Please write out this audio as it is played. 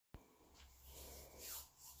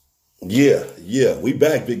Yeah, we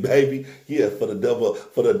back, big baby. Yeah, for the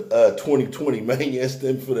 2020, man. Yes,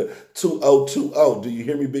 then for the 2020. Do you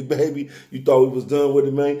hear me, big baby? You thought we was done with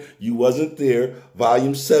it, man? You wasn't there.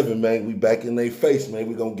 Volume 7, man. We back in their face, man.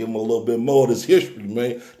 We gonna give them a little bit more of this history,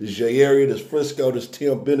 man. This yayarea, this Frisco, this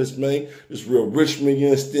Tim Bennis, man. This real Richmond, you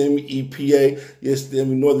understand me? EPA, you understand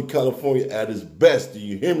me? Northern California at its best. Do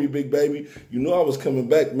you hear me, big baby? You know I was coming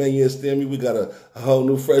back, man. You understand me? We got a whole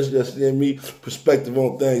new, fresh, you understand me? Perspective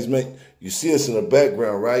on things, man. You see us in the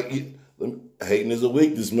background, right? Hating is a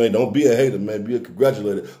weakness, man. Don't be a hater, man. Be a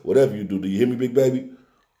congratulator. Whatever you do. Do you hear me, big baby?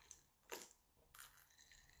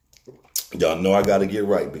 Y'all know I got to get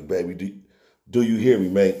right, big baby. Do you hear me,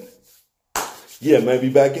 man? Yeah, man, be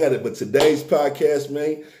back at it. But today's podcast,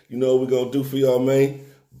 man, you know what we're going to do for y'all, man?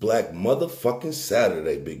 Black motherfucking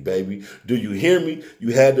Saturday, big baby. Do you hear me?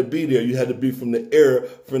 You had to be there. You had to be from the era,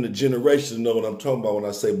 from the generation to know what I'm talking about when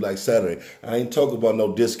I say Black Saturday. I ain't talking about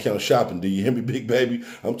no discount shopping. Do you hear me, big baby?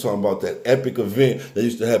 I'm talking about that epic event that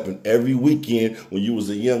used to happen every weekend when you was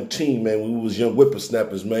a young teen, man, when we was young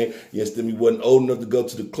whippersnappers, man. Yes, then we wasn't old enough to go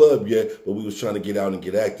to the club yet, but we was trying to get out and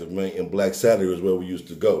get active, man. And Black Saturday was where we used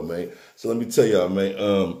to go, man. So let me tell y'all,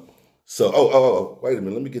 man, wait a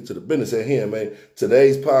minute. Let me get to the business at hand, man.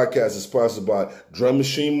 Today's podcast is sponsored by Drum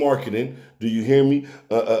Machine Marketing. Do you hear me?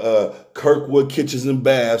 Kirkwood Kitchens and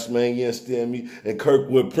Baths, man. You understand me? And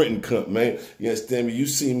Kirkwood Printing Company, man. You understand me? You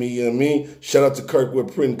see me, you know what I mean? Shout out to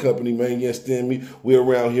Kirkwood Printing Company, man. You understand me? We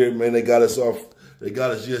around here, man. They got us off. They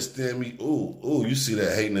got us, you understand me? Ooh, you see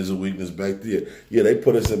that hating is a weakness back there. Yeah, they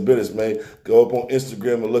put us in business, man. Go up on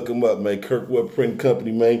Instagram and look them up, man. Kirkwood Printing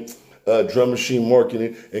Company, man. Drum Machine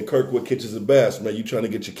Marketing, and Kirkwood Kitchens and Baths, man. You trying to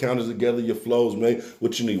get your counters together, your flows, man.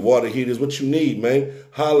 What you need, water heaters, what you need, man.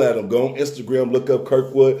 Holla at them. Go on Instagram, look up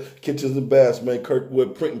Kirkwood Kitchens and Baths, man.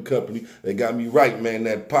 Kirkwood Printing Company. They got me right, man.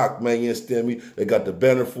 That POC, man, you understand me? They got the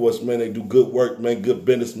banner for us, man. They do good work, man. Good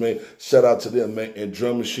business, man. Shout out to them, man. And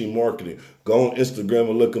Drum Machine Marketing. Go on Instagram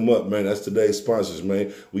and look them up, man. That's today's sponsors,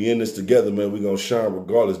 man. We in this together, man. We gonna shine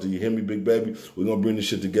regardless. Do you hear me, big baby? We gonna bring this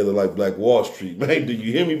shit together like Black Wall Street, man. Do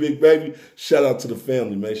you hear me, big baby? Shout out to the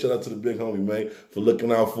family, man. Shout out to the big homie, man, for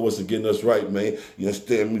looking out for us and getting us right, man. You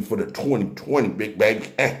understand me? For the 2020, big baby.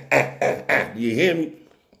 Do you hear me?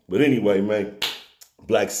 But anyway, man,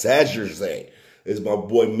 Black Saturday, as my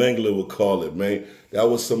boy Mangler would call it, man. That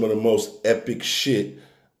was some of the most epic shit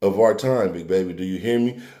of our time, big baby. Do you hear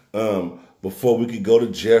me? Before we could go to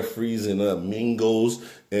Jeffrey's and Mingles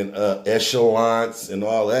and Echelons and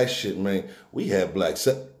all that shit, man, we had Black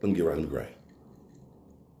Saturday. Let me get right in the grain.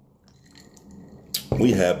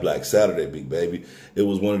 We had Black Saturday, big baby. It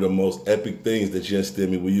was one of the most epic things that you understand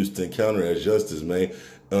me we used to encounter as justice, man.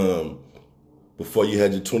 Before you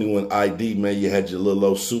had your 21 ID, man, you had your little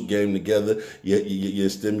old suit game together. You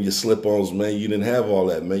understand me, your slip-ons, man. You didn't have all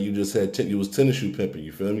that, man. You just had, you was tennis shoe pimping,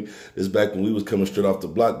 you feel me? This back when we was coming straight off the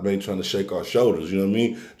block, man, trying to shake our shoulders, you know what I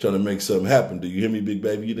mean? Trying to make something happen. Do you hear me, big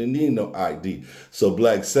baby? You didn't need no ID. So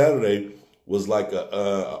Black Saturday was like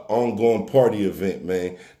a ongoing party event,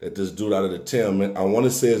 man, that this dude out of the town, man. I want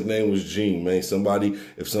to say his name was Gene, man. If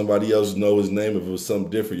somebody else know his name, if it was something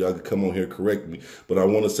different, y'all could come on here and correct me. But I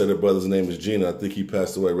want to say the brother's name is Gene. I think he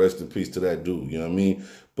passed away. Rest in peace to that dude, you know what I mean?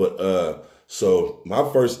 But so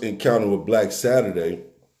my first encounter with Black Saturday,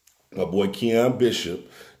 my boy Keon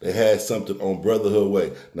Bishop, they had something on Brotherhood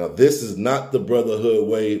Way. Now, this is not the Brotherhood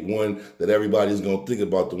Way one that everybody's going to think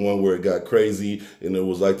about, the one where it got crazy and it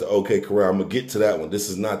was like the OK Corral. I'm going to get to that one. This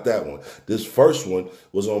is not that one. This first one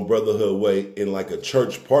was on Brotherhood Way in like a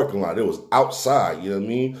church parking lot. It was outside, you know what I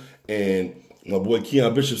mean? And my boy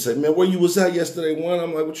Keon Bishop said, man, where you was at yesterday, one?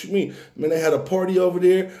 I'm like, what you mean? Man, they had a party over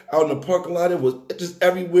there out in the parking lot. It was just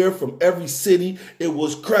everywhere from every city. It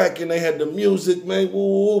was cracking. They had the music, man,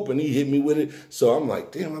 whoop, and he hit me with it. So I'm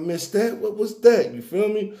like, damn, I missed that. What was that? You feel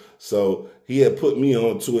me? So he had put me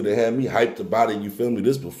onto it and had me hyped about it. You feel me?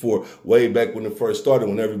 This before, way back when it first started,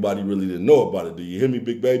 when everybody really didn't know about it. Do you hear me,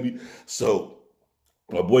 big baby? So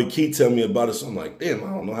my boy Keith tell me about it, so I'm like, damn, I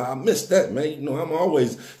don't know how I missed that, man. You know, I'm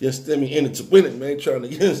always, you understand me, in it to win it, man, trying to,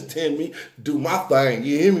 you understand me, do my thing.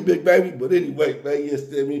 You hear me, big baby? But anyway, man, you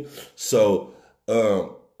understand me? So,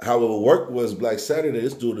 how it would work was Black Saturday,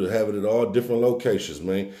 this dude would have it at all different locations,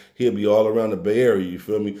 man. He'll be all around the Bay Area, you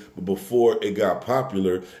feel me? But before it got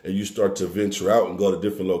popular and you start to venture out and go to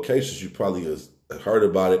different locations, you probably heard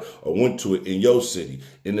about it or went to it in your city,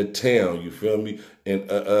 in the town, you feel me? In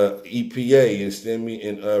EPA, you understand me?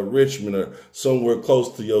 In Richmond or somewhere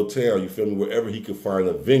close to your town, you feel me? Wherever he could find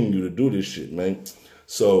a venue to do this shit, man.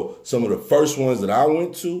 So some of the first ones that I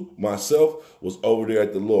went to myself was over there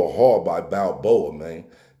at the little hall by Balboa, man.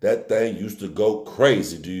 that thing used to go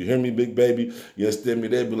crazy. Do you hear me, big baby? You understand me?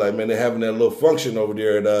 They'd be like, man, they're having that little function over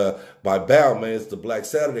there at by Bow, man. It's the Black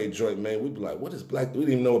Saturday joint, man. We'd be like, what is Black? We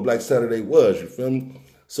didn't even know what Black Saturday was, you feel me?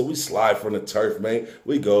 So we slide from the turf, man.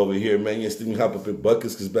 We go over here, man. You understand me? Hop up in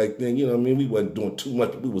buckets, because back then, you know what I mean? We wasn't doing too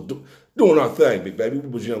much, but we was doing our thing, big baby. We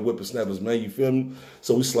was young whippersnappers, man. You feel me?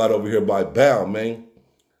 So we slide over here by Bow, man.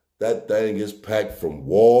 That thing is packed from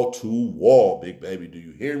wall to wall, big baby. Do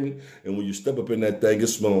you hear me? And when you step up in that thing,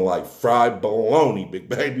 it's smelling like fried bologna, big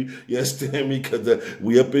baby. You understand me? Because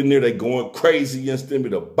we up in there, they going crazy. You understand me?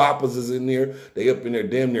 The boppers is in there. They up in there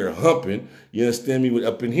damn near humping. You understand me? We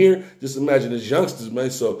up in here, just imagine it's youngsters,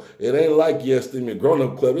 man. So it ain't like, you understand me, a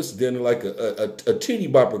grown-up club. It's damn near like a teeny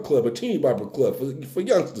bopper club for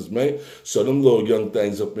youngsters, man. So them little young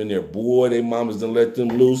things up in there, boy, they mamas done let them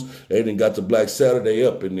loose. They done got the Black Saturday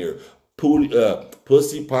up in there.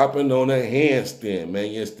 Pussy popping on a handstand,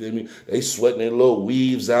 man. You understand me? They sweating their little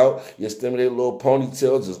weaves out. You understand me? Their little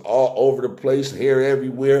ponytails just all over the place, hair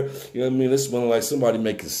everywhere. You know what I mean? It's smelling like somebody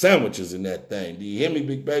making sandwiches in that thing. Do you hear me,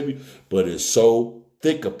 big baby? But it's so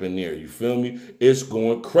thick up in there, you feel me? It's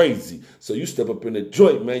going crazy. So you step up in the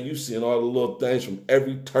joint, man, you seeing all the little things from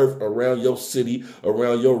every turf around your city,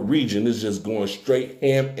 around your region. It's just going straight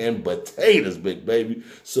ham and potatoes, big baby.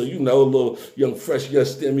 So you know, a little young fresh, you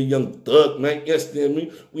understand me, young thug, man, you understand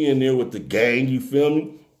me? We in there with the gang, you feel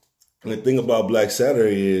me? And the thing about Black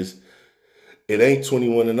Saturday is, it ain't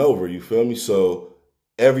 21 and over, you feel me? So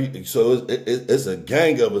it's a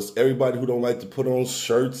gang of us. Everybody who don't like to put on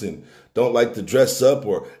shirts and don't like to dress up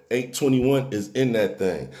or ain't 21 is in that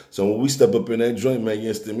thing. So when we step up in that joint, man, you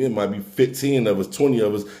understand me? It might be 15 of us, 20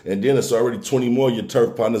 of us, and then it's already 20 more of your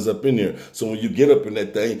turf partners up in there. So when you get up in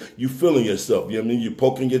that thing, you feeling yourself. You know what I mean? You're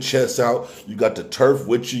poking your chest out. You got the turf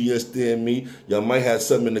with you understand me? Y'all might have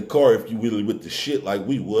something in the car if you really with the shit like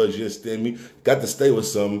we was, you understand me? Got to stay with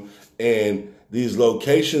something. And these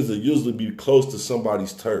locations will usually be close to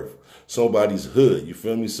somebody's turf, somebody's hood, you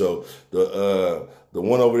feel me? So the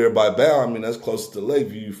one over there by Bow, I mean, that's closest to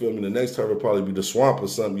Lakeview, you feel me? The next turf will probably be the swamp or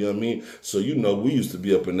something, you know what I mean? So you know we used to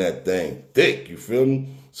be up in that thing thick, you feel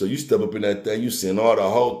me? So you step up in that thing, you seeing all the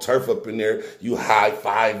whole turf up in there, you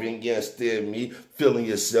high-fiving, you understand me, feeling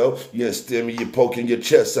yourself, you understand me, you poking your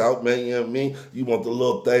chest out, man, you know what I mean? You want the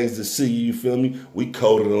little things to see you, you feel me? We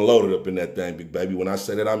coded and loaded up in that thing, big baby. When I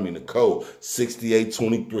say that, I mean the code,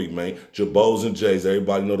 6823, man. Jabos and J's,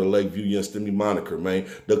 everybody know the Lakeview, you understand me, moniker, man.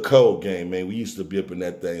 The code game, man. We used to be up in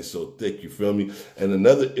that thing so thick, you feel me? And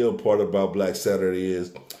another ill part about Black Saturday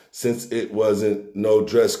is, since it wasn't no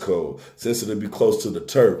dress code, since it'd be close to the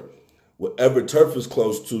turf, whatever turf is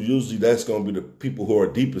close to, usually that's going to be the people who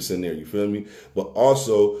are deepest in there, you feel me? But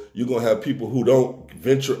also, you're going to have people who don't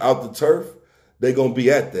venture out the turf, they're going to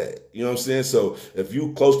be at that. You know what I'm saying? So if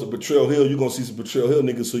you close to Potrero Hill, you're going to see some Potrero Hill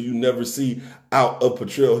niggas who you never see out of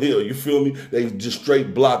Potrero Hill, you feel me? They just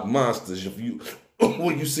straight block monsters. If you...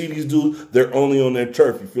 When you see these dudes, they're only on their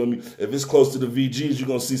turf, you feel me? If it's close to the VGs, you're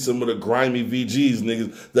going to see some of the grimy VGs,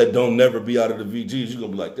 niggas, that don't never be out of the VGs. You're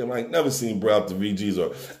going to be like, damn, I ain't never seen bro out the VGs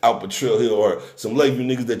or out Potrero Hill, or some Lakeview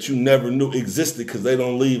niggas that you never knew existed because they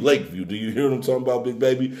don't leave Lakeview. Do you hear what I'm talking about, big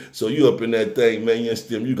baby? So you up in that thing, man,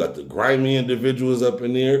 you got the grimy individuals up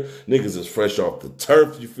in there. Niggas is fresh off the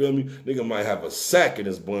turf, you feel me? Nigga might have a sack in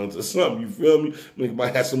his buns or something, you feel me? Nigga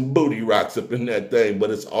might have some booty rocks up in that thing,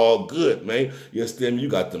 but it's all good, man. You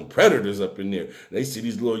got them predators up in there. They see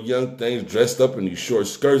these little young things dressed up in these short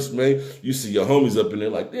skirts, man. You see your homies up in there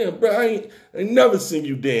like, damn, bro, I ain't never seen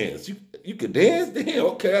you dance. You could dance? Damn,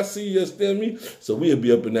 okay, I see you, understand me? So we'll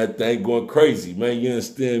be up in that thing going crazy, man. You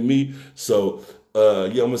understand me? So, yeah,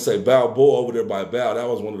 I'm going to say Balboa over there by Bow. That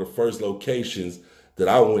was one of the first locations that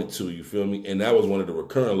I went to, you feel me? And that was one of the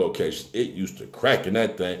recurring locations. It used to crack in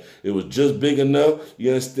that thing. It was just big enough, you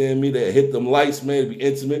understand me? They hit them lights, man, to be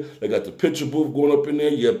intimate. They got the picture booth going up in there.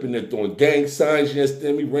 You up in there throwing gang signs, you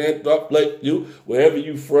understand me? Ran up like you, wherever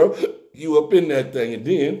you from, you up in that thing. And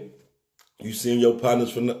then you seen your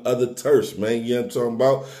partners from the other turfs, man. You know what I'm talking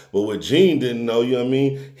about? But what Gene didn't know, you know what I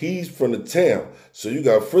mean? He's from the town. So you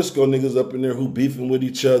got Frisco niggas up in there who beefing with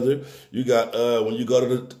each other. You got, when you go to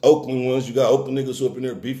the Oakland ones, you got Oakland niggas who up in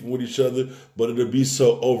there beefing with each other. But it'll be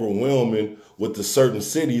so overwhelming with the certain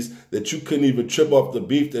cities that you couldn't even trip off the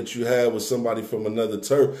beef that you had with somebody from another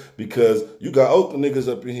turf, because you got Oakland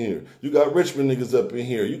niggas up in here. You got Richmond niggas up in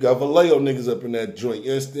here. You got Vallejo niggas up in that joint.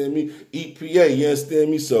 You understand me? EPA, you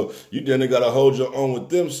understand me? So you then got to hold your own with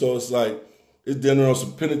them. So it's like, It's down there on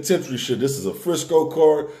some penitentiary shit. This is a Frisco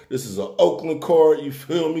card. This is an Oakland card. You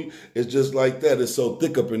feel me? It's just like that. It's so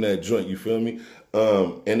thick up in that joint. You feel me?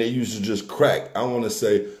 And they used to just crack. I want to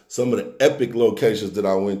say some of the epic locations that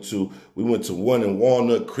I went to. We went to one in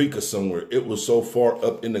Walnut Creek or somewhere. It was so far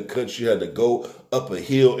up in the cuts. You had to go up a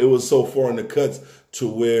hill. It was so far in the cuts to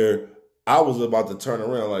where I was about to turn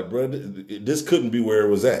around. Like, bro, this couldn't be where it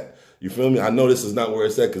was at. You feel me? I know this is not where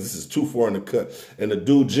it's at because this is too far in the cut. And the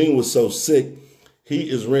dude, Gene, was so sick. He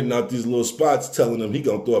is renting out these little spots, telling them he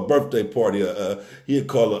gonna throw a birthday party. He'd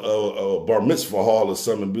call a bar mitzvah hall or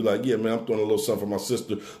something and be like, yeah, man, I'm throwing a little something for my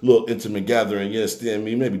sister, little intimate gathering. You understand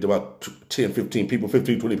me? Maybe about 10, 15 people,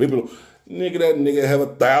 15, 20 people. Nigga, that nigga have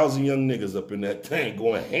 1,000 young niggas up in that tank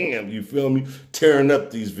going ham, you feel me? Tearing up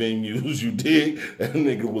these venues, you dig? That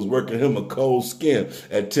nigga was working him a cold skin.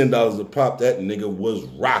 At $10 a pop, that nigga was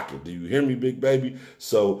rocking. Do you hear me, big baby?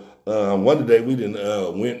 So one day we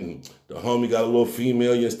went and the homie got a little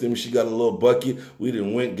female, you understand me? She got a little bucket. We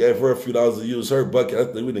went, gave her a few dollars to use her bucket.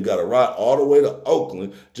 I think we got a ride all the way to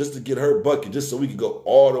Oakland just to get her bucket, just so we could go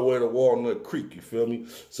all the way to Walnut Creek, you feel me?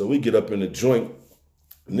 So we get up in the joint.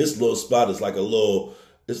 And this little spot is like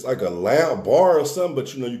it's like a loud bar or something,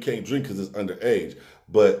 but you know you can't drink because it's underage.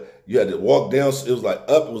 But you had to walk down, it was like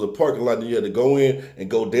up, it was a parking lot, and you had to go in and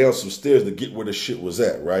go down some stairs to get where the shit was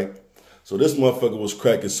at, right? So this motherfucker was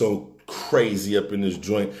cracking so crazy up in this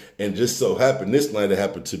joint, and just so happened, this night it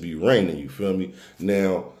happened to be raining, you feel me?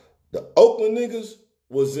 Now, the Oakland niggas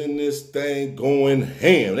was in this thing going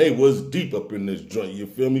ham. They was deep up in this joint, you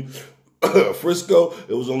feel me? Frisco,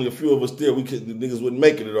 it was only a few of us there. The niggas wasn't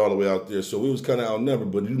making it all the way out there, so we was kind of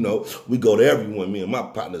outnumbered. But you know, we go to everyone, me and my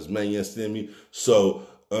partners, man. You understand me? So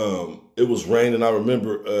it was raining. I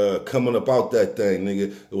remember coming up out that thing,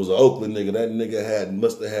 nigga. It was an Oakland nigga. That nigga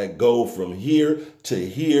must have had gold from here to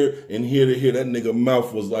here and here to here. That nigga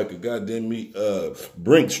mouth was like a goddamn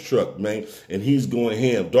Brinks truck, man. And he's going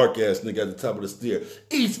ham, dark ass nigga at the top of the stair.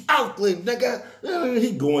 East Oakland, nigga.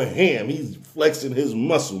 He going ham. He's flexing his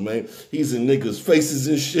muscle, man. He's in niggas' faces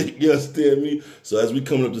and shit. You understand me? So as we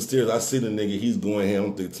coming up the stairs, I see the nigga. He's going ham.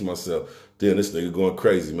 I'm thinking to myself, damn, this nigga going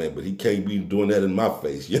crazy, man. But he can't be doing that in my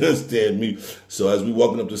face. You understand me? So as we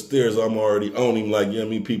walking up the stairs, I'm already on him, like, you know what I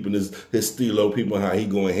mean? Peeping his stilo, peeping how he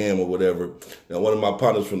going ham or whatever. Now, one of my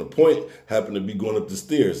partners from the point happened to be going up the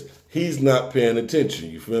stairs. He's not paying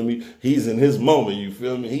attention, you feel me? He's in his moment, you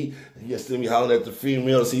feel me? He you understand me, hollering at the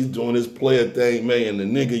females. He's doing his player thing, man. And the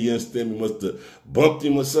nigga, you understand me, must have bumped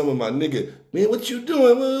him or something. My nigga, man, what you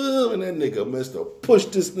doing? And that nigga must have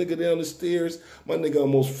pushed this nigga down the stairs. My nigga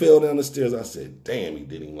almost fell down the stairs. I said, damn, he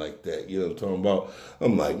did him like that. You know what I'm talking about?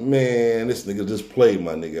 I'm like, man, this nigga just played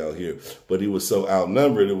my nigga out here. But he was so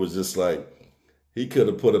outnumbered, it was just like, he could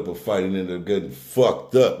have put up a fight and ended up getting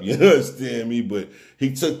fucked up, you understand me? But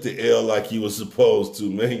he took the L like he was supposed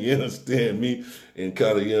to, man, you understand me? And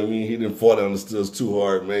kind of, you know what I mean? He didn't fall down the stairs too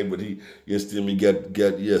hard, man, but he, you understand me, you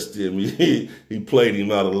understand me? He played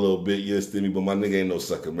him out a little bit, you understand me? But my nigga ain't no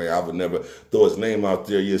sucker, man. I would never throw his name out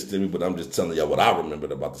there, you understand me? But I'm just telling y'all what I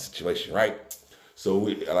remembered about the situation, right? So,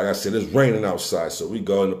 like I said, it's raining outside, so we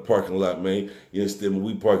go in the parking lot, man. You understand me?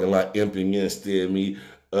 We parking lot empty, you understand me?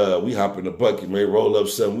 We hop in the bucket, man, roll up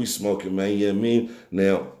something, we smoking, man, you know what I mean?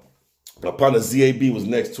 Now, my partner ZAB was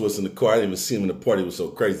next to us in the car. I didn't even see him in the party. It was so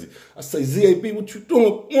crazy. I say, ZAB, what you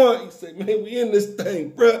doing? What? He said, man, we in this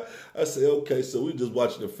thing, bruh. I say, okay, so we just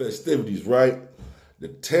watching the festivities, right? The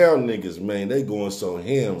town niggas, man, they going so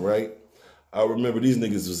ham, right? I remember these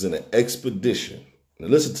niggas was in an expedition. Now,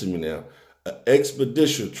 listen to me now. An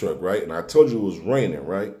expedition truck, right? And I told you it was raining,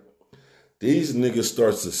 right? These niggas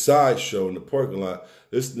starts a sideshow in the parking lot.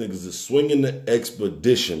 This niggas is swinging the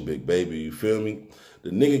expedition, big baby. You feel me? The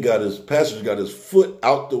nigga passenger got his foot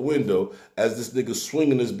out the window as this nigga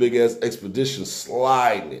swinging this big ass expedition,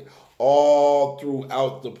 sliding it all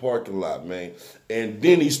throughout the parking lot, man. And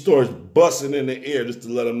then he starts busting in the air just to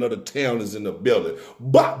let them know the town is in the building.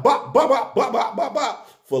 Bop, bop, bop, bop, bop, bop, bop, bop.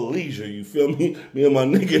 For leisure, you feel me? Me and my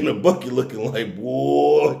nigga in the bucket looking like,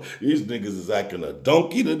 boy, these niggas is acting a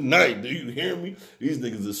donkey tonight. Do you hear me? These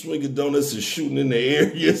niggas are swinging donuts and shooting in the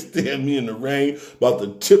air. You stand me in the rain, about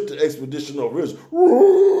to tip the expedition over his.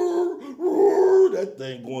 That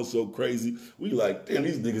thing going so crazy. We like, damn,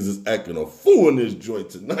 these niggas is acting a fool in this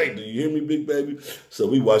joint tonight. Do you hear me, big baby? So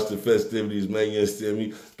we watch the festivities, man. You understand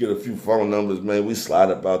me? Get a few phone numbers, man. We slide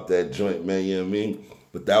about that joint, man. You know what I mean?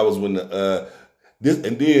 But that was when this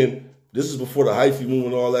is before the hyphy movement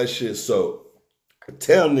and all that shit. So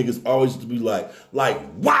Town niggas always used to be like,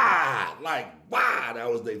 why? That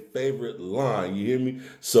was their favorite line. You hear me?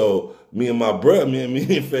 So me and my brother, me and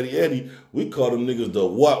Fetty Eddie, we called them niggas the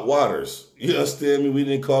What Waters. You understand me? We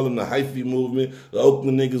didn't call them the hyphy movement. The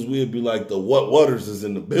Oakland niggas, we'd be like the What Waters is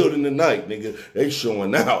in the building tonight, nigga. They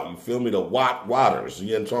showing out. You feel me? The What Waters. You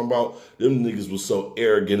know what I'm talking about? Them niggas was so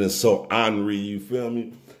arrogant and so ornery. You feel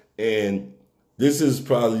me? And this is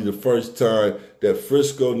probably the first time that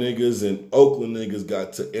Frisco niggas and Oakland niggas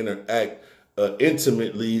got to interact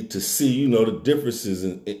intimately to see, you know, the differences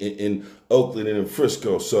in Oakland and in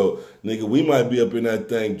Frisco. So, nigga, we might be up in that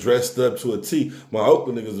thing dressed up to a T. My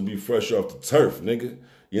Oakland niggas will be fresh off the turf, nigga.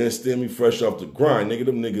 You understand me? Fresh off the grind, nigga.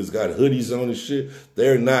 Them niggas got hoodies on and shit.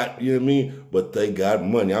 They're not, you know what I mean? But they got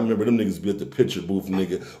money. I remember them niggas be at the picture booth,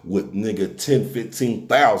 nigga, with, nigga, 10,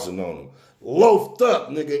 15,000 on them. Loafed up,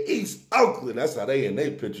 nigga, East Oakland. That's how they in their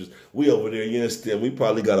pictures. We over there, you understand? We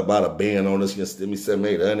probably got about a band on us, you understand me?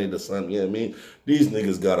 700, 800 or something, you know what I mean? These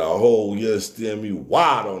niggas got a whole, you understand me,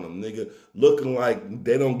 wad on them, nigga. Looking like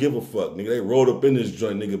they don't give a fuck, nigga. They rolled up in this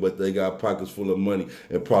joint, nigga, but they got pockets full of money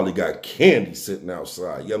and probably got candy sitting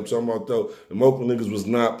outside. You know what I'm talking about, though? The Oakland niggas was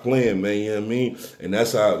not playing, man, you know what I mean? And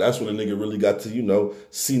that's when a nigga really got to, you know,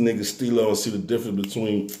 see niggas steal and see the difference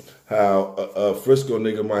between how a Frisco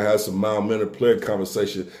nigga might have some mild-mannered player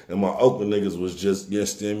conversation and my Oakland niggas was just, you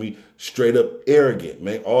understand me, straight up arrogant,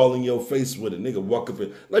 man, all in your face with it. Nigga walk up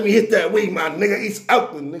and, let me hit that weed, my nigga, East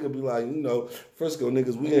Oakland. Nigga be like, you know, Frisco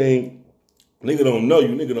niggas, we ain't, nigga don't know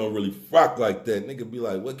you, nigga don't really rock like that. Nigga be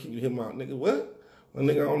like, what, can you hit my, nigga, what? My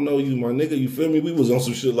nigga, I don't know you, my nigga, you feel me? We was on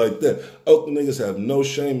some shit like that. Oakland niggas have no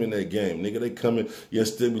shame in that game, nigga. They coming, you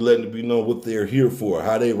understand me, letting it be known what they're here for,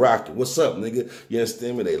 how they rockin'. What's up, nigga? You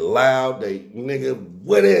understand me? They loud, they, nigga,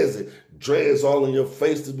 what is it? Dreads all in your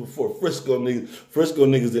faces before Frisco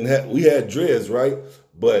niggas didn't have, we had dreads, right?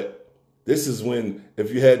 But this is when,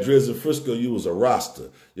 if you had dreads in Frisco, you was a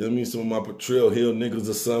roster. You know what I mean? Some of my Potrero Hill niggas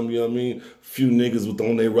or something, you know what I mean? Few niggas with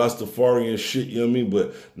on their Rastafari and shit, you know what I mean?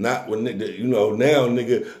 But not when, you know, now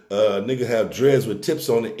nigga have dreads with tips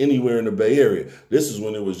on it anywhere in the Bay Area. This is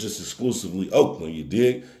when it was just exclusively Oakland, you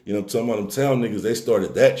dig? You know what I'm talking about? Them town niggas, they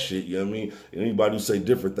started that shit, you know what I mean? Anybody who say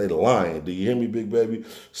different, they lying. Do you hear me, big baby?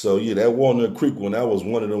 So yeah, that Walnut Creek one, that was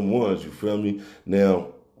one of them ones, you feel me? Now,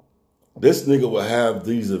 this nigga will have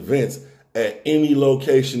these events at any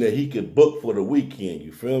location that he could book for the weekend,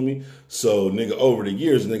 you feel me? So, nigga, over the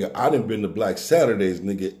years, nigga, I done been to Black Saturdays,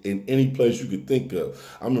 nigga, in any place you could think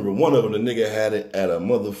of. I remember one of them, the nigga had it at a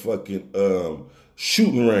motherfucking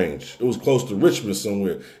shooting range. It was close to Richmond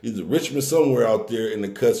somewhere. Either Richmond somewhere out there in the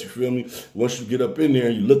cuts, you feel me? Once you get up in there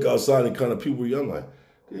and you look outside and kind of people, I'm like,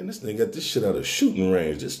 damn, this nigga got this shit out of shooting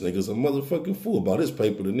range. This nigga's a motherfucking fool about his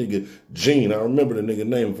paper. The nigga Gene, I remember the nigga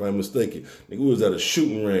name if I'm mistaken. Nigga was at a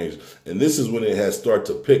shooting range. And this is when it had started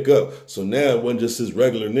to pick up. So now it wasn't just his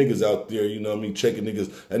regular niggas out there, you know what I mean, checking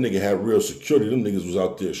niggas. That nigga had real security. Them niggas was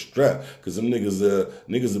out there strapped. Because them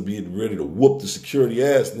niggas would be ready to whoop the security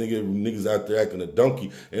ass. Niggas out there acting a donkey.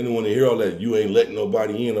 And they want to hear all that, you ain't letting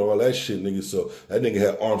nobody in, all that shit, nigga. So that nigga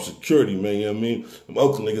had armed security, man, you know what I mean? Them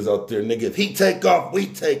Oakland niggas out there, nigga, if he take off, we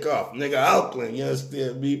take off, nigga. Oakland, you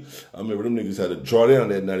understand me? I remember them niggas had to draw down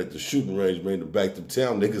that night at the shooting range, man, to back them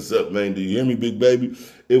town niggas up, man. Do you hear me, big baby?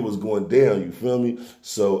 It was going down, you feel me?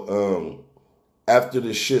 So, after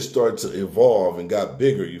this shit started to evolve and got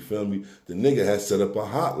bigger, you feel me? The nigga had set up a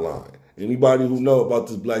hotline. Anybody who know about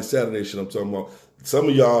this Black Saturday shit I'm talking about, some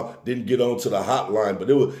of y'all didn't get onto the hotline, but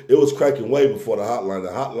it was cracking way before the hotline.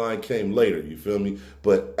 The hotline came later, you feel me?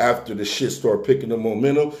 But after the shit started picking the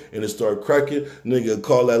momentum and it started cracking, nigga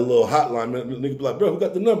call that little hotline, man. Nigga be like, bro, who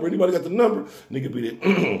got the number? Anybody got the number? Nigga be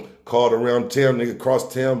there, called around town, nigga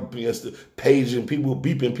cross town, paging people,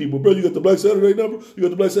 beeping people. Bro, you got the Black Saturday number? You got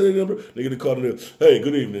the Black Saturday number? Nigga, they called it, hey,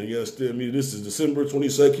 good evening. You understand me? This is December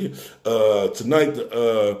 22nd. Tonight,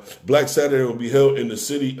 the Black Saturday will be held in the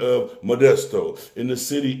city of Modesto, in the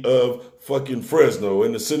city of fucking Fresno,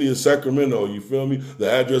 in the city of Sacramento, you feel me?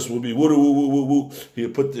 The address will be woo-woo-woo-woo-woo.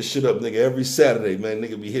 He'll put this shit up, nigga, every Saturday, man.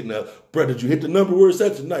 Nigga be hitting up, bro, did you hit the number? Where it's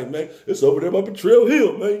at tonight, man? It's over there by Potrero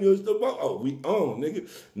Hill, man. You know, oh, we on, nigga.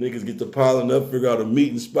 Niggas get to piling up, figure out a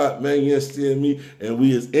meeting spot, man. You understand me? And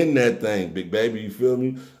we is in that thing, big baby, you feel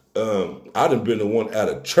me? I done been the one at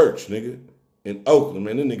a church, nigga, in Oakland,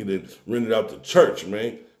 man. That nigga that rented out the church,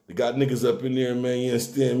 man. They got niggas up in there, man, you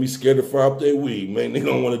understand me, scared to fire up their weed, man. They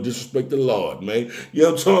don't want to disrespect the Lord, man. You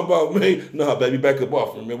know what I'm talking about, man? Nah, baby, back up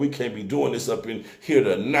off me, man. We can't be doing this up in here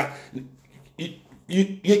tonight.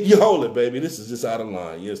 You hold it, baby. This is just out of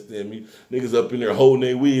line, you understand me? Niggas up in there holding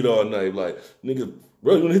their weed all night, like, nigga,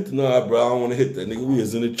 Bro, you want to hit the nah, bro? I don't want to hit that. Nigga, we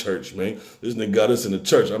is in the church, man. This nigga got us in the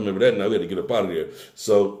church. I remember that night. We had to get up out of there.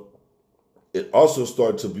 So it also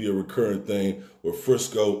started to be a recurring thing where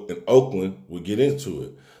Frisco and Oakland would get into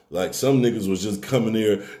it. Like some niggas was just coming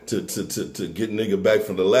here to get nigga back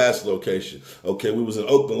from the last location. Okay, we was in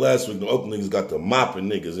Oakland last week. The Oakland niggas got the mopping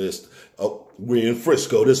niggas. We're in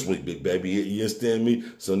Frisco this week, big baby. You understand me?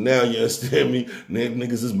 So now you understand me?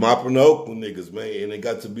 Niggas is mopping the Oakland niggas, man. And it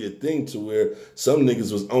got to be a thing to where some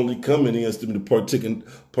niggas was only coming in to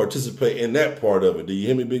participate in that part of it. Do you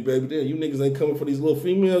hear me, big baby? There, you niggas ain't coming for these little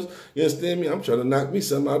females. You understand me? I'm trying to knock me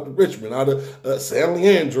something out of Richmond, out of San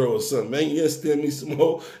Leandro or something, man. You understand me? Some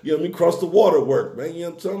more, you know what I mean? Cross the water work, man. You know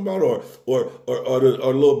what I'm talking about? Or the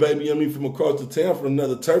little baby, you know what I mean? From across the town from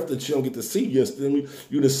another turf that you don't get to see. You understand me?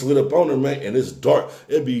 You just slid up on her, man. And it's dark.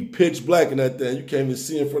 It'd be pitch black in that thing. You can't even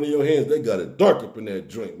see in front of your hands. They got it dark up in that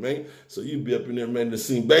joint, man. So you be up in there, man, to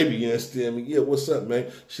see baby, you understand me? Yeah, what's up,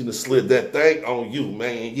 man? She done slid that thing on you,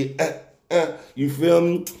 man. Yeah, you feel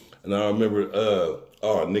me? And I remember,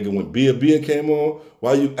 nigga, when Bia came on,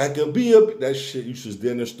 why you acting Bia? That shit, you should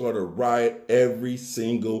then start a riot every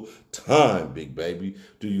single time, big baby.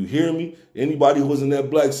 Do you hear me? Anybody who was in that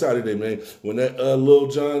Black Saturday, man, when that Lil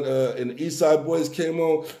Jon and the East Side Boys came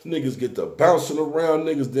on, niggas get to bouncing around,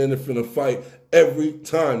 niggas then they finna fight every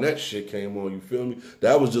time that shit came on, you feel me?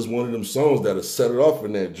 That was just one of them songs that'll set it off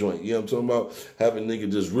in that joint. You know what I'm talking about? Having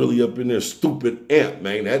nigga just really up in there, stupid amp,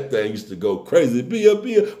 man. That thing used to go crazy. Bia,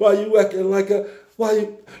 why you acting like a... Why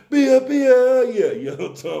you, Bia, yeah, you know what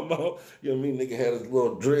I'm talking about? You know what I mean? Nigga had his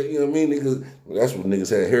little dread, you know what I mean? Niggas, that's when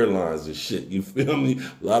niggas had hairlines and shit, you feel me?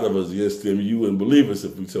 A lot of us, you understand me? You wouldn't believe us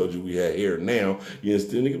if we told you we had hair now. You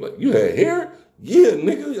understand? Nigga, like, you had hair? Yeah,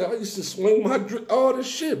 nigga, I used to swing my all this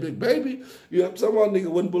shit, big baby. You know what I'm talking about?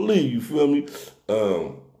 Nigga wouldn't believe, you feel me?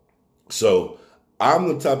 So I'm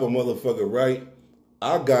the type of motherfucker, right?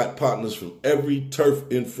 I got partners from every turf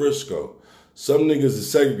in Frisco. Some niggas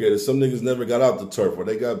is segregated. Some niggas never got out the turf or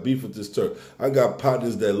they got beef with this turf. I got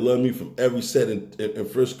partners that love me from every set in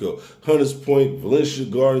Frisco. Hunters Point, Valencia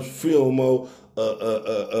Gardens, Filmo,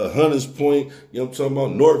 Hunters Point, you know what I'm talking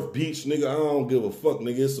about? North Beach, nigga. I don't give a fuck,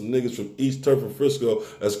 nigga. There's some niggas from East Turf and Frisco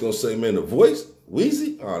that's gonna say, man, the voice,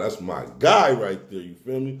 Weezy, oh, that's my guy right there, you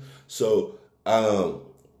feel me? So,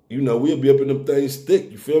 you know, we'll be up in them things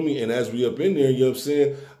thick, you feel me? And as we up in there, you know what I'm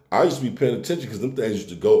saying? I used to be paying attention because them things used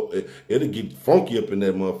to go, it'll get funky up in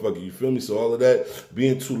that motherfucker, you feel me? So all of that,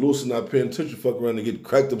 being too loose and not paying attention, fuck around and get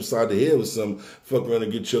cracked upside the head with something, fuck around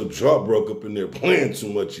and get your jaw broke up in there playing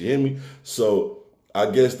too much, you hear me? So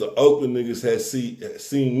I guess the Oakland niggas had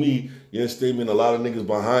seen me, you understand me, and a lot of niggas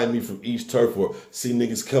behind me from East Turf or see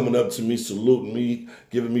niggas coming up to me, saluting me,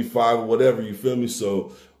 giving me five or whatever, you feel me?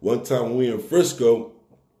 So one time when we in Frisco,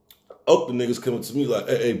 Oakland niggas coming to me like,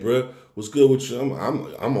 hey, bruh, what's good with you? I'm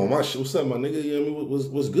on my shit. What's up, my nigga? You know what I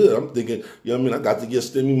mean? What's good? I'm thinking, you know what I mean? I got to get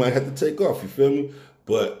stimmy, might have to take off, you feel me?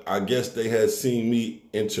 But I guess they had seen me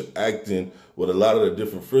interacting with a lot of the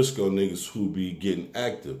different Frisco niggas who be getting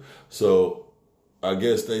active. So I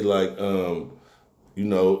guess they like, you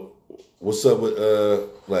know, what's up with,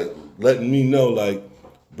 like, letting me know, like,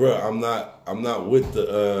 bruh, I'm not with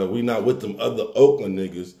we not with them other Oakland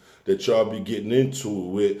niggas that y'all be getting into it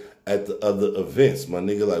with at the other events, my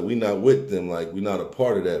nigga. Like, we not with them. Like, we not a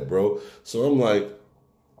part of that, bro. So I'm like,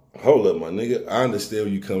 hold up, my nigga. I understand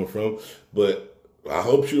where you coming from, but I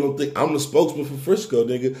hope you don't think I'm the spokesman for Frisco,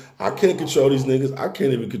 nigga. I can't control these niggas. I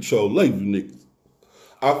can't even control Lakeview niggas.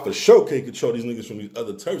 I for sure can't control these niggas from these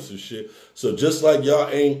other turfs and shit. So just like y'all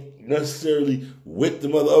ain't necessarily with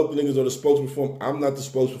them other Oakland niggas or the spokesman for them, I'm not the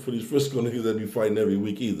spokesman for these Frisco niggas that be fighting every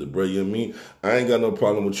week either, bro. You know what I mean? I ain't got no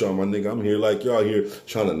problem with y'all, my nigga. I'm here like y'all here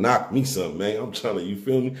trying to knock me something, man. I'm trying to, you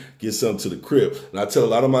feel me, get something to the crib. And I tell a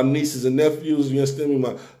lot of my nieces and nephews, you understand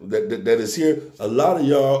me, that is here, a lot of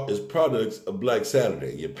y'all is products of Black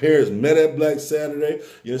Saturday. Your parents met at Black Saturday,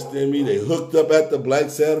 you understand me? They hooked up at the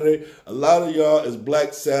Black Saturday. A lot of y'all is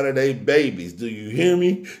Black Saturday babies. Do you hear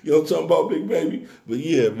me? You know what I'm talking about, big baby? But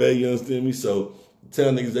yeah, man, you understand me? So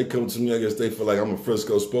tell niggas they come to me, I guess they feel like I'm a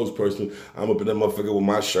Frisco spokesperson. I'm up in that motherfucker with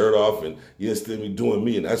my shirt off and you understand me doing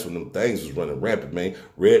me. And that's when them things was running rampant, man.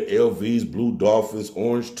 Red LVs, blue dolphins,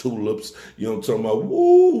 orange tulips. You know what I'm talking about?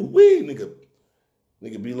 Woo-wee, nigga.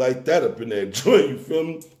 Nigga be like that up in that joint, you feel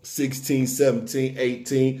me? 16, 17,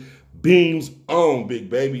 18. Beams on, big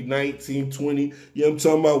baby, 19, 20. You know what I'm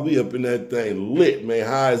talking about? We up in that thing lit, man,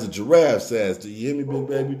 high as a giraffe's ass. Do you hear me, big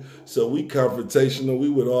baby? So we confrontational. We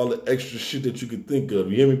with all the extra shit that you could think of.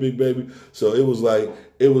 You hear me, big baby? So it was like,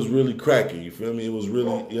 it was really cracking, you feel me? It was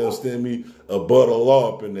really, you understand me, a butter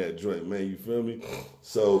law up in that joint, man, you feel me?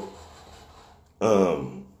 So,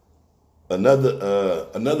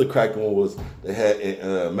 Another cracking one was they had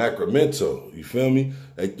in Sacramento. You feel me?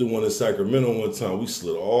 They threw one in Sacramento one time. We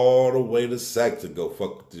slid all the way to Sac to go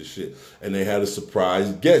fuck with this shit. And they had a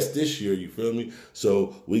surprise guest this year, you feel me?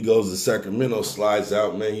 So we goes to Sacramento, slides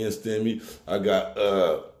out, man, you understand me? I got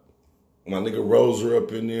my nigga Roser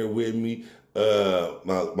up in there with me.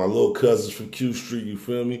 My little cousins from Q Street, you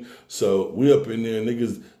feel me? So we up in there,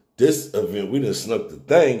 niggas, this event, we done snuck the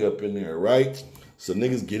thing up in there, right? So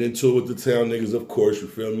niggas get into it with the town niggas, of course, you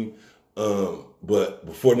feel me? But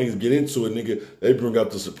before niggas get into it, nigga, they bring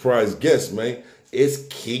out the surprise guest, man. It's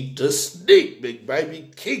Keak the Sneak, big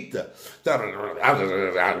baby. Keak the, you know what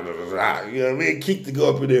I mean? Keak to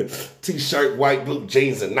go up in there, t-shirt, white, blue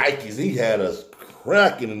jeans, and Nikes. He had us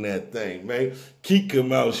cracking in that thing, man. Keak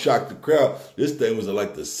come out and shocked the crowd. This thing was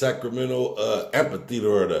like the Sacramento amphitheater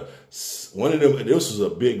or one of them. This was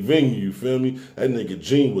a big venue, you feel me? That nigga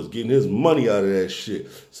Gene was getting his money out of that shit.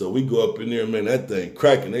 So we go up in there, man, that thing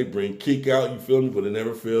cracking. They bring Keak out, you feel me? But it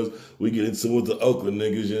never fails. We get into it with the Oakland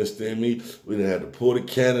niggas, you understand me? We done had to pull the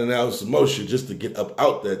cannon out, some more shit just to get up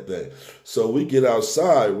out that thing. So we get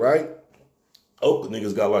outside, right? Oakland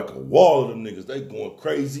niggas got like a wall of them niggas. They going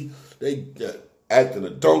crazy. They acting a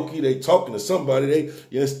donkey, they talking to somebody, they,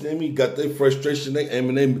 you understand me, got their frustration, they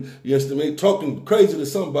aiming, they, you understand me, they talking crazy to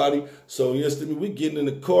somebody, so you understand me, we getting in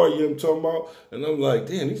the car, you know what I'm talking about, and I'm like,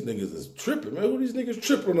 damn, these niggas is tripping, man, what these niggas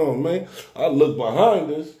tripping on, man? I look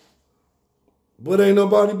behind us, but ain't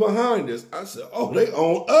nobody behind us. I said, oh, they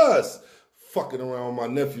on us. Fucking around with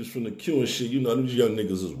my nephews from the Q and shit. You know, these young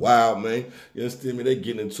niggas is wild, man. You understand me? They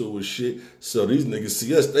getting into it with shit. So these niggas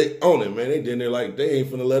see us, they own it, man. They in there like they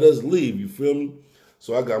ain't finna let us leave, you feel me?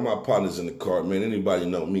 So I got my partners in the car, man. Anybody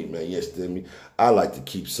know me, man? You understand me? I like to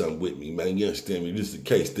keep something with me, man. You understand me? Just in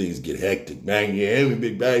case things get hectic, man. You hear me,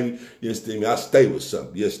 big baby? You understand me? I stay with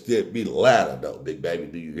something. You understand me? The ladder, though, big baby.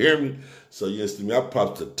 Do you hear me? So you understand me? I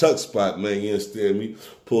pops the tuck spot, man. You understand me?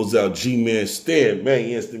 Pulls out G-Man stand, man.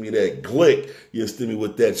 You understand me? That glick. You understand me?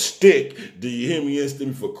 With that stick. Do you hear me? You understand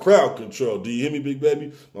me? For crowd control. Do you hear me, big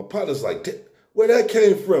baby? My partner's like, where that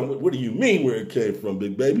came from? What do you mean where it came from,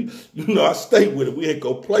 big baby? You know, I stayed with it. We ain't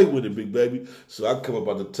go play with it, big baby. So I come up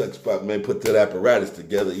out the tuck spot, man, put that apparatus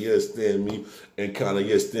together, you understand me? And kind of,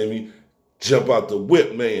 you understand me? Jump out the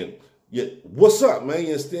whip, man. Yeah, what's up, man?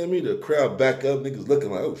 You understand me? The crowd back up, niggas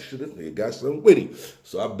looking like, oh shit, this nigga got something with him.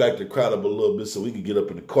 So I backed the crowd up a little bit so we could get up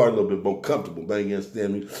in the car a little bit more comfortable, man. You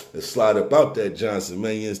understand me? And slide up out that Johnson,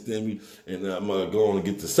 man. You understand me? And I'm gonna go on and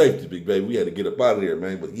get to safety, big baby. We had to get up out of there,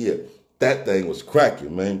 man. But yeah, that thing was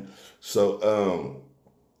cracking, man. So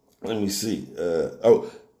let me see.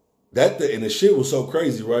 That thing, and the shit was so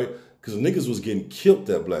crazy, right? Because niggas was getting killed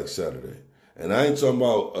that Black Saturday. And I ain't talking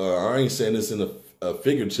about, I ain't saying this in a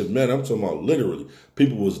figurative manner. I'm talking about literally.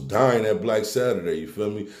 People was dying that Black Saturday, you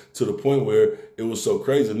feel me? To the point where it was so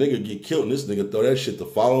crazy. A nigga get killed and this nigga throw that shit the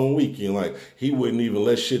following weekend. Like, he wouldn't even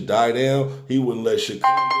let shit die down. He wouldn't let shit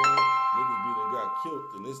calm down. Niggas be done got killed.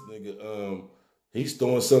 And this nigga, he's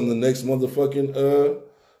throwing something the next motherfucking,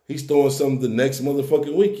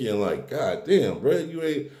 weekend. Like, god damn, bro, you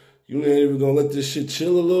ain't even gonna let this shit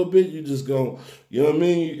chill a little bit. You just gonna, you know what I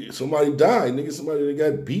mean? Somebody died, nigga. Somebody that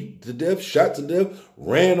got beat to death, shot to death,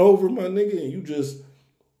 ran over, my nigga, and you just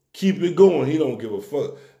keep it going. He don't give a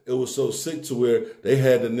fuck. It was so sick to where they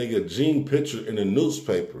had the nigga Gene picture in the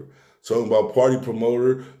newspaper talking about party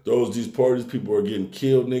promoter, throws these parties, people are getting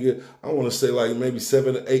killed, nigga. I want to say like maybe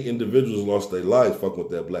 7 to 8 individuals lost their lives fucking with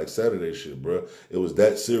that Black Saturday shit, bro. It was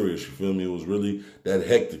that serious, you feel me? It was really that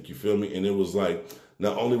hectic, you feel me? And it was like,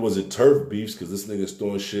 not only was it turf beefs, because this nigga's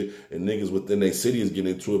throwing shit and niggas within their city is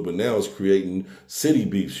getting into it, but now it's creating city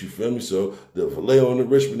beefs, you feel me? So the Vallejo and the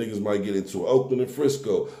Richmond niggas might get into it. Oakland and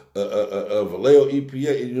Frisco, Vallejo,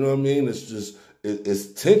 EPA, you know what I mean? It's just, it's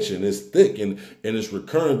tension, it's thick, and it's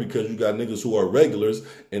recurring because you got niggas who are regulars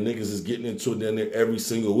and niggas is getting into it down there every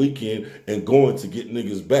single weekend and going to get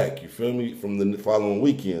niggas back, you feel me, from the following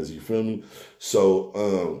weekends, you feel me?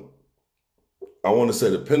 So I want to say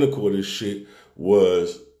the pinnacle of this shit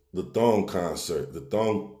was the thong concert, the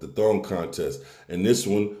thong contest. And this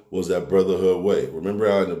one was at Brotherhood Way. Remember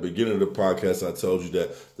how in the beginning of the podcast I told you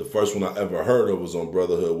that the first one I ever heard of was on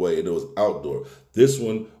Brotherhood Way and it was outdoor. This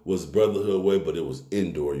one was Brotherhood Way, but it was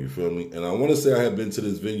indoor, you feel me? And I want to say I had been to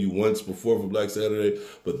this venue once before for Black Saturday,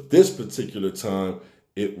 but this particular time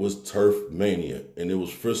it was Turf Mania. And it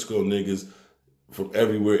was Frisco niggas from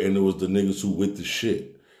everywhere and it was the niggas who with the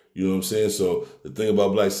shit. You know what I'm saying? So the thing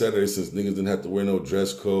about Black Saturday, since niggas didn't have to wear no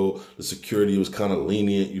dress code, the security was kind of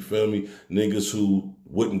lenient, you feel me? Niggas who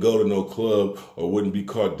wouldn't go to no club or wouldn't be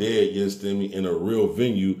caught dead, you understand me, in a real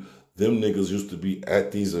venue, them niggas used to be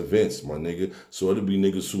at these events, my nigga. So it'll be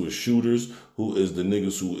niggas who are shooters, who is the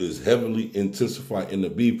niggas who is heavily intensified in the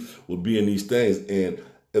beef, will be in these things. And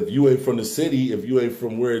if you ain't from the city, if you ain't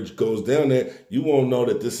from where it goes down at, you won't know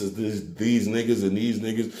that this is these niggas and these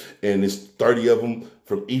niggas, and it's 30 of them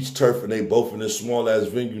from each turf, and they both in this small-ass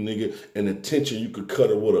venue, nigga, and the tension, you could cut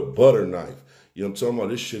it with a butter knife. You know what I'm talking about?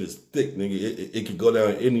 This shit is thick, nigga. It could go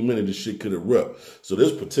down any minute. This shit could erupt. So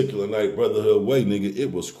this particular night, Brotherhood Way, nigga, it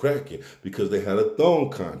was cracking because they had a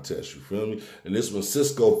thong contest, you feel me? And this when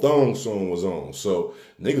Cisco thong song was on. So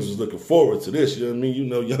niggas was looking forward to this, you know what I mean? You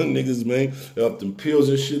know, young niggas, man, up them pills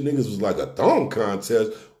and shit, niggas was like a thong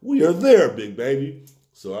contest. We are there, big baby.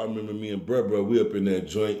 So I remember me and bro, we up in that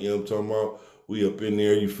joint, you know what I'm talking about? We up in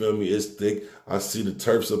there, you feel me? It's thick. I see the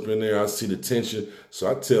turfs up in there. I see the tension. So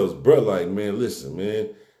I tells bro, like, man, listen,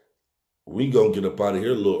 man, we gonna get up out of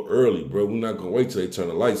here a little early, bro. We not gonna wait till they turn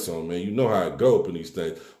the lights on, man. You know how it go up in these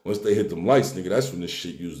things. Once they hit them lights, nigga, that's when this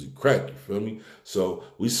shit usually crack, you feel me? So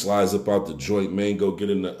we slides up out the joint, man, go get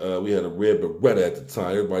in the, we had a red Beretta at the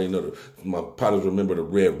time. Everybody know, my partners remember the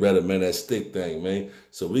red Beretta, man, that stick thing, man.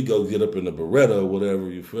 So we go get up in the Beretta or whatever,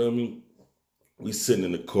 you feel me? We sitting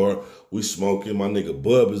in the car, we smoking. My nigga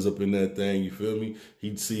Bub is up in that thing, you feel me?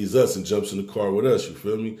 He sees us and jumps in the car with us, you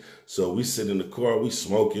feel me? So we sit in the car, we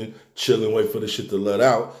smoking, chilling, wait for the shit to let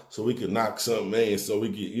out so we can knock something in, so we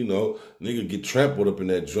get, you know, nigga get trampled up in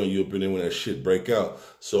that joint, you up in there when that shit break out.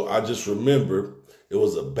 So I just remember it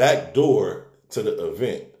was a back door to the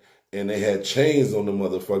event, and they had chains on the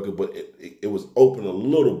motherfucker, but it was open a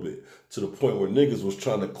little bit to the point where niggas was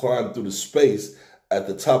trying to climb through the space at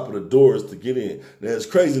the top of the doors to get in. Now, it's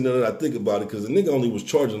crazy now that I think about it, because the nigga only was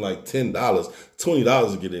charging like $10,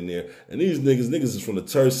 $20 to get in there. And these niggas is from the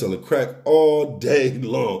turf selling crack all day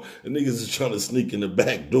long. And niggas is trying to sneak in the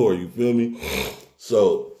back door, you feel me?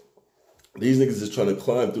 So these niggas is trying to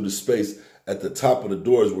climb through the space at the top of the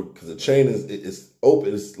doors, because the chain is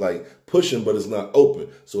open. It's like pushing, but it's not open.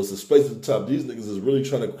 So it's a space at the top. These niggas is really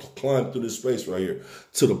trying to climb through this space right here,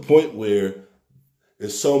 to the point where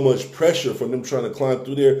there's so much pressure from them trying to climb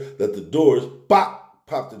through there that the doors, pop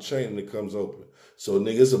the chain and it comes open. So,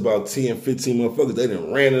 nigga, it's about 10, 15 motherfuckers. They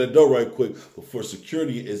done ran in the door right quick before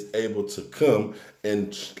security is able to come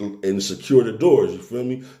and secure the doors, you feel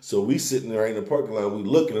me? So we sitting there in the parking lot, we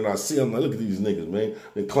looking, and I see them, like, look at these niggas, man.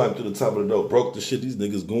 They climbed to the top of the door, broke the shit. These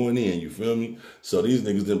niggas going in, you feel me? So these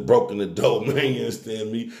niggas done broken the door, man, you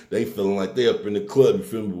understand me? They feeling like they up in the club, you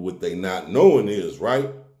feel me? But what they not knowing is, right?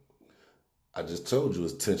 I just told you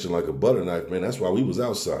it's tension like a butter knife, man. That's why we was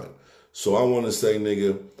outside. So I want to say,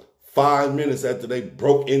 nigga, 5 minutes after they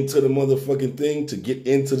broke into the motherfucking thing to get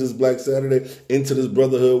into this Black Saturday, into this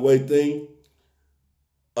Brotherhood Way thing,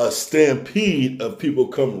 a stampede of people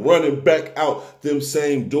come running back out them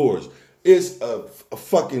same doors. It's a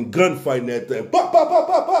fucking gunfight in that thing. Bop, bop, bop,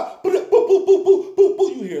 bop, bop, boop, boop, boop, boop, boop, boop,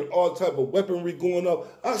 boop. You hear all type of weaponry going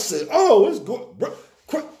up. I said, oh, it's going, bro.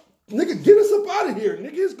 Nigga, get us up out of here.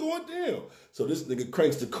 Nigga, it's going down. So this nigga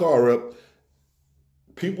cranks the car up.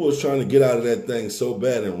 People is trying to get out of that thing so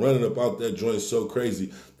bad and running up out that joint so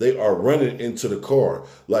crazy. They are running into the car.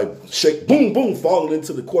 Like, shake, boom, boom, falling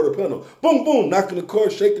into the quarter panel. Boom, boom, knocking the car,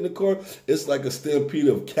 shaking the car. It's like a stampede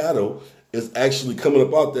of cattle is actually coming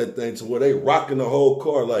up out that thing to where they rocking the whole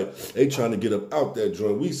car. Like, they trying to get up out that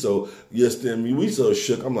joint. We so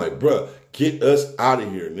shook. I'm like, bruh, get us out of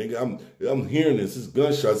here, nigga. I'm hearing this. It's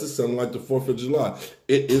gunshots. It's sounding like the 4th of July.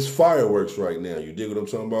 It is fireworks right now. You dig what I'm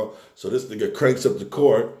talking about? So this nigga cranks up the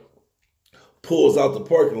car, pulls out the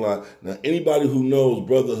parking lot. Now, anybody who knows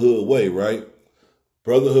Brotherhood Way, right?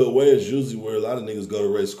 Brotherhood Way is usually where a lot of niggas go to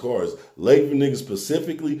race cars. Lakeview niggas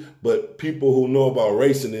specifically, but people who know about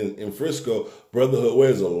racing in Frisco, Brotherhood Way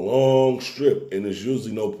is a long strip, and there's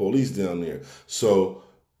usually no police down there. So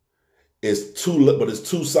it's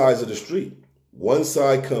two sides of the street. One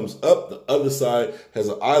side comes up, the other side has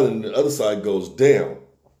an island, and the other side goes down.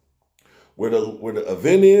 Where the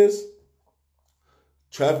event is,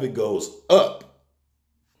 traffic goes up.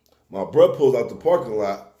 My bro pulls out the parking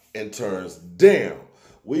lot and turns down.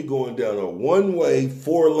 We going down a one-way,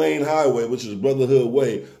 4-lane highway, which is Brotherhood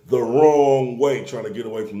Way, the wrong way, trying to get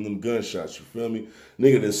away from them gunshots, you feel me?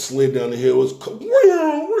 Nigga that slid down the hill,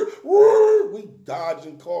 we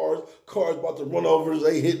dodging cars about to run over us,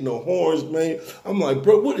 they hitting the horns, man. I'm like,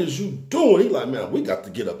 bro, what is you doing? He like, man, we got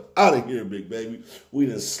to get up out of here, big baby. We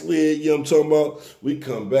done slid, you know what I'm talking about? We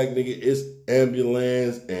come back, nigga, it's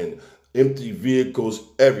ambulance and empty vehicles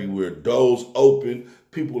everywhere, doors open.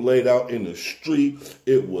 People laid out in the street.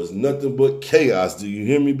 It was nothing but chaos. Do you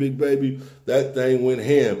hear me, big baby? That thing went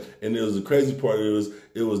ham. And it was the crazy part.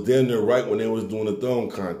 It was damn near right when they was doing the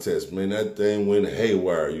throne contest, man. That thing went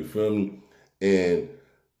haywire. You feel me? And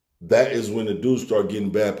that is when the dudes start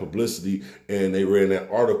getting bad publicity, and they ran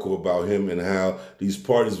that article about him and how these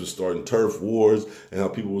parties were starting turf wars and how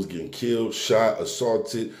people was getting killed, shot,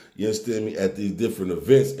 assaulted, you understand me, at these different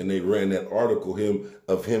events. And they ran that article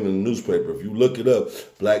of him in the newspaper. If you look it up,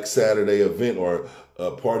 Black Saturday event or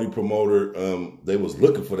a party promoter, they was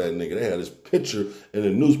looking for that nigga. They had his picture in the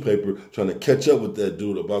newspaper trying to catch up with that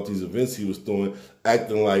dude about these events he was throwing,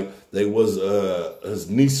 acting like they was his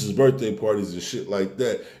niece's birthday parties and shit like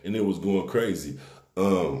that, and it was going crazy.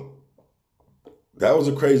 That was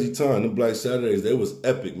a crazy time. The Black Saturdays, they was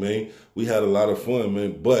epic, man. We had a lot of fun,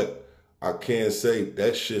 man, but I can't say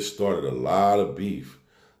that shit started a lot of beef,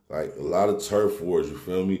 like a lot of turf wars, you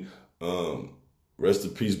feel me? Rest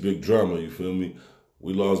in peace, Big Drama, you feel me?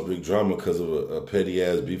 We lost Big Drama because of a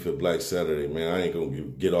petty-ass beef at Black Saturday, man. I ain't going to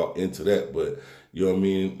get all into that, but you know what I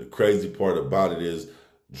mean? The crazy part about it is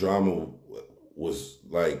Drama was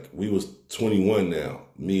like, we was 21 now,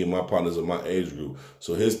 me and my partners of my age group.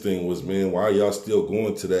 So his thing was, man, why are y'all still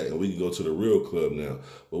going to that? And we can go to the real club now.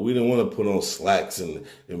 But we didn't want to put on slacks and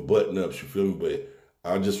button-ups, you feel me? But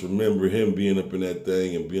I just remember him being up in that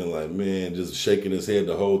thing and being like, man, just shaking his head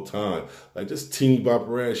the whole time. Like, just teeny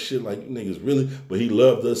bopper ass shit, like, you niggas really? But he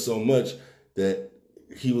loved us so much that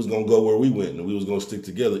he was going to go where we went and we was going to stick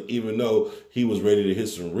together, even though he was ready to hit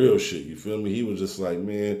some real shit, you feel me? He was just like,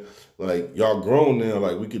 man, like, y'all grown now.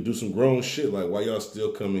 Like, we could do some grown shit. Like, why y'all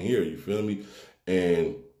still coming here, you feel me?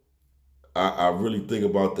 And I really think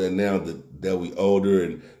about that now that we older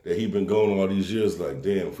and that he been going all these years. Like,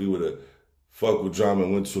 damn, if we would have fuck with Drama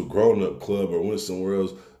and went to a grown-up club or went somewhere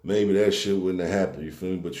else, maybe that shit wouldn't have happened, you feel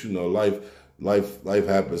me? But, you know, life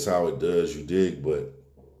happens how it does, you dig? But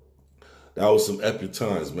that was some epic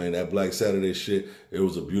times, man. That Black Saturday shit, it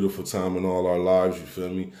was a beautiful time in all our lives, you feel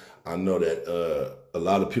me? I know that a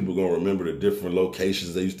lot of people going to remember the different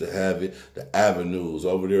locations they used to have it, the avenues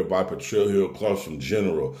over there by Potrero Hill across from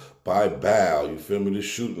General, by Bow, you feel me? The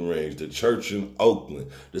shooting range, the church in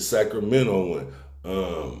Oakland, the Sacramento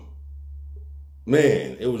one.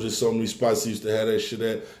 Man, it was just so many spots he used to have that shit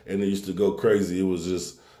at, and they used to go crazy. It was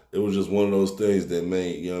just one of those things that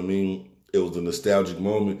made, you know what I mean? It was a nostalgic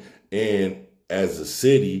moment. And as a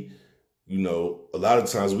city, you know, a lot of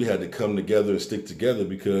times we had to come together and stick together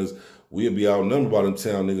because we'd be outnumbered by them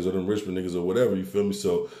town niggas or them Richmond niggas or whatever, you feel me?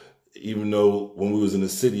 So even though when we was in the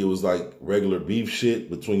city, it was like regular beef shit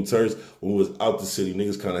between turfs, when we was out the city,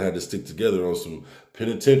 niggas kind of had to stick together on some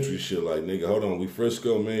penitentiary shit. Like, nigga, hold on, we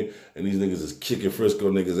Frisco, man, and these niggas is kicking Frisco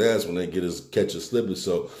niggas' ass when they catch us slipping.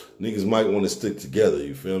 So niggas might want to stick together,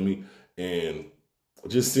 you feel me? And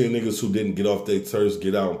just seeing niggas who didn't get off their turfs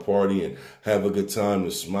get out and party and have a good time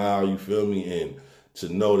and smile, you feel me? And to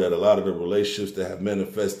know that a lot of the relationships that have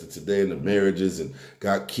manifested today in the marriages and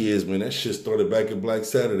got kids, man, that shit started back at Black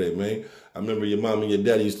Saturday, man. I remember your mom and your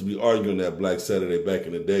daddy used to be arguing that Black Saturday back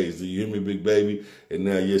in the days. Do you hear me, big baby? And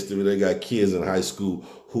now yesterday they got kids in high school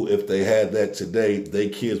who, if they had that today, their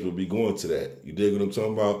kids would be going to that. You dig what I'm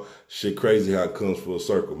talking about? Shit crazy how it comes full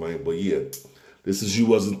circle, man. But yeah, this is You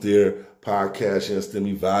Wasn't There podcast, you understand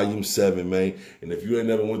me, volume 7, man. And if you ain't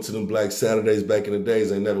never went to them Black Saturdays back in the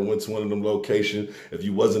days, ain't never went to one of them locations, if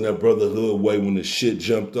you wasn't at Brotherhood Way when the shit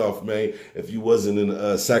jumped off, man, if you wasn't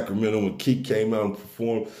in Sacramento when Keak came out and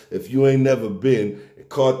performed, if you ain't never been and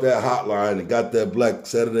caught that hotline and got that Black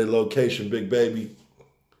Saturday location, big baby,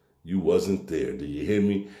 you wasn't there. Do you hear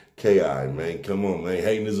me? K.I., man. Come on, man.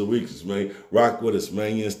 Hating is a weakness, man. Rock with us,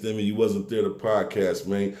 man. You understand me? You wasn't there, the podcast,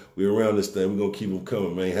 man. We around this thing. We're going to keep them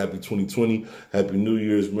coming, man. Happy 2020. Happy New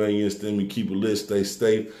Year's, man. You understand me? Keep it lit. Stay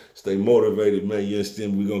safe. Stay motivated, man. You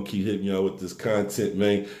understand me? We're going to keep hitting y'all with this content,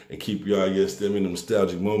 man. And keep y'all, you understand me, in the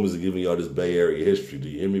nostalgic moments of giving y'all this Bay Area history. Do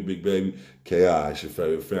you hear me, big baby? K.I., it's your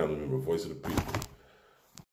favorite family member, voice of the people.